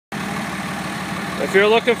If you're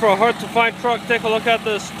looking for a hard-to-find truck, take a look at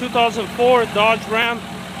this 2004 Dodge Ram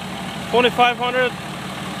 2500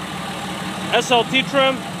 SLT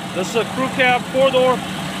trim. This is a crew cab, 4-door,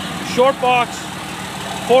 short box,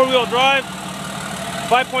 4-wheel drive,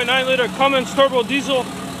 5.9 liter Cummins turbo diesel,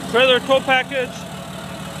 trailer tow package.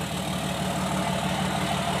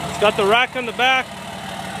 It's got the rack in the back,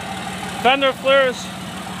 fender flares,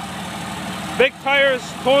 big tires,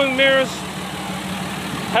 towing mirrors,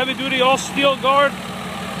 heavy duty all steel guard,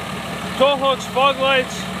 tow hooks, fog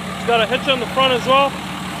lights. It's got a hitch on the front as well.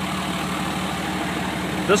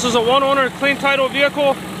 This is a one owner clean title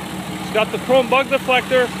vehicle. It's got the chrome bug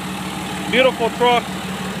deflector. Beautiful truck.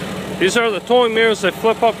 These are the towing mirrors. They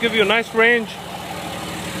flip up, give you a nice range.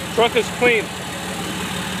 Truck is clean.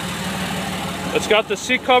 It's got the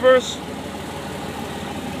seat covers,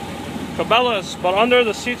 Cabela's, but under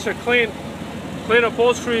the seats are clean. Clean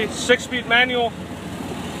upholstery, 6-speed manual.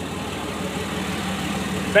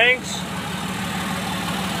 Banks.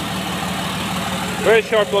 Very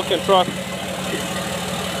sharp looking truck.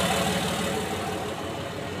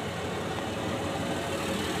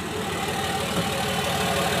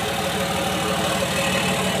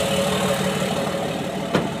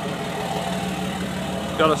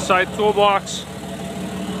 Got a side toolbox.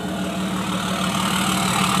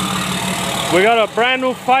 We got a brand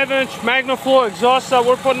new 5-inch MagnaFlow exhaust that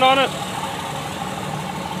we're putting on it.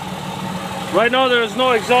 Right now there is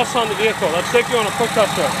no exhaust on the vehicle. Let's take you on a quick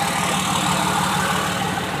test drive.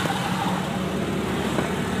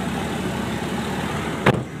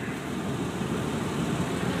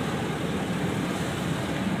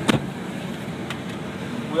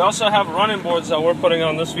 We also have running boards that we're putting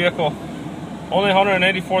on this vehicle. Only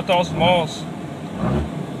 184,000 miles.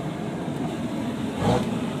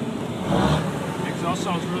 The exhaust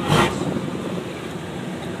sounds really nice.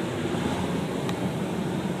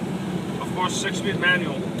 Of course, 6-speed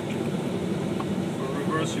manual. For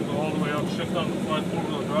reverse, you go all the way up, shift on the fly,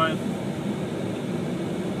 4-wheel drive.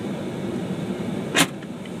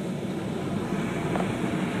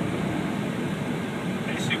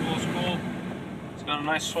 AC blows cool. It's got a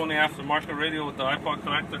nice Sony aftermarket radio with the iPod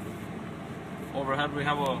connector. Overhead we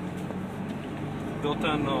have a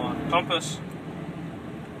built-in compass.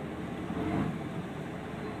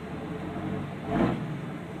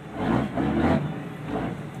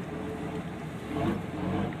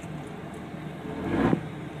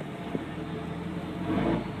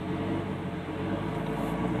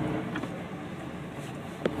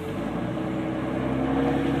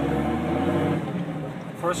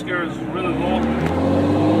 First gear is really low.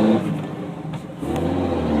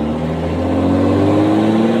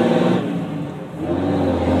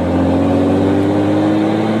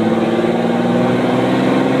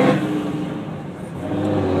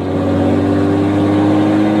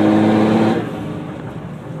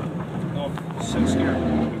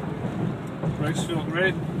 Brakes feel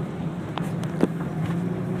great.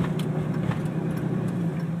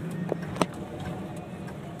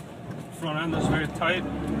 Front end is very tight.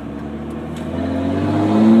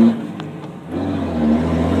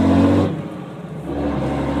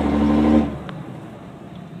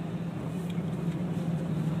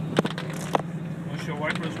 Windshield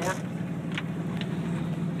wipers work.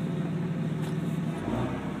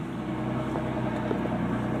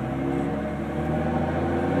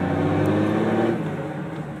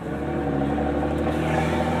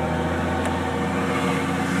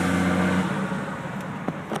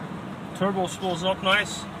 Turbo spools up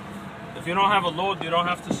nice. If you don't have a load, you don't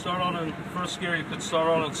have to start on in first gear, you could start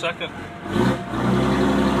on in second.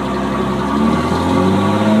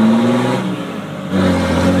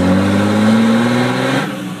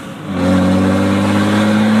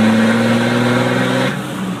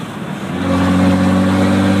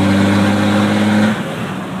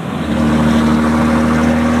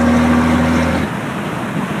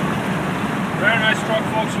 Very nice truck,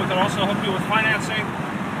 folks. We can also help you with financing.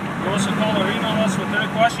 Give us a call or email us with any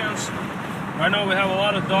questions. Right now we have a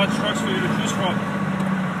lot of Dodge trucks for you to choose from.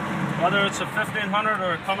 Whether it's a 1500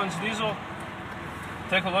 or a Cummins diesel,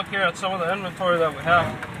 take a look here at some of the inventory that we have.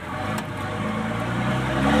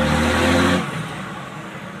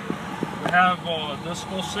 We have this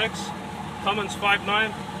 06, Cummins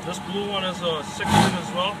 5.9. This blue one is a 16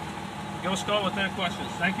 as well. Give us a call with any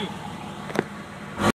questions. Thank you.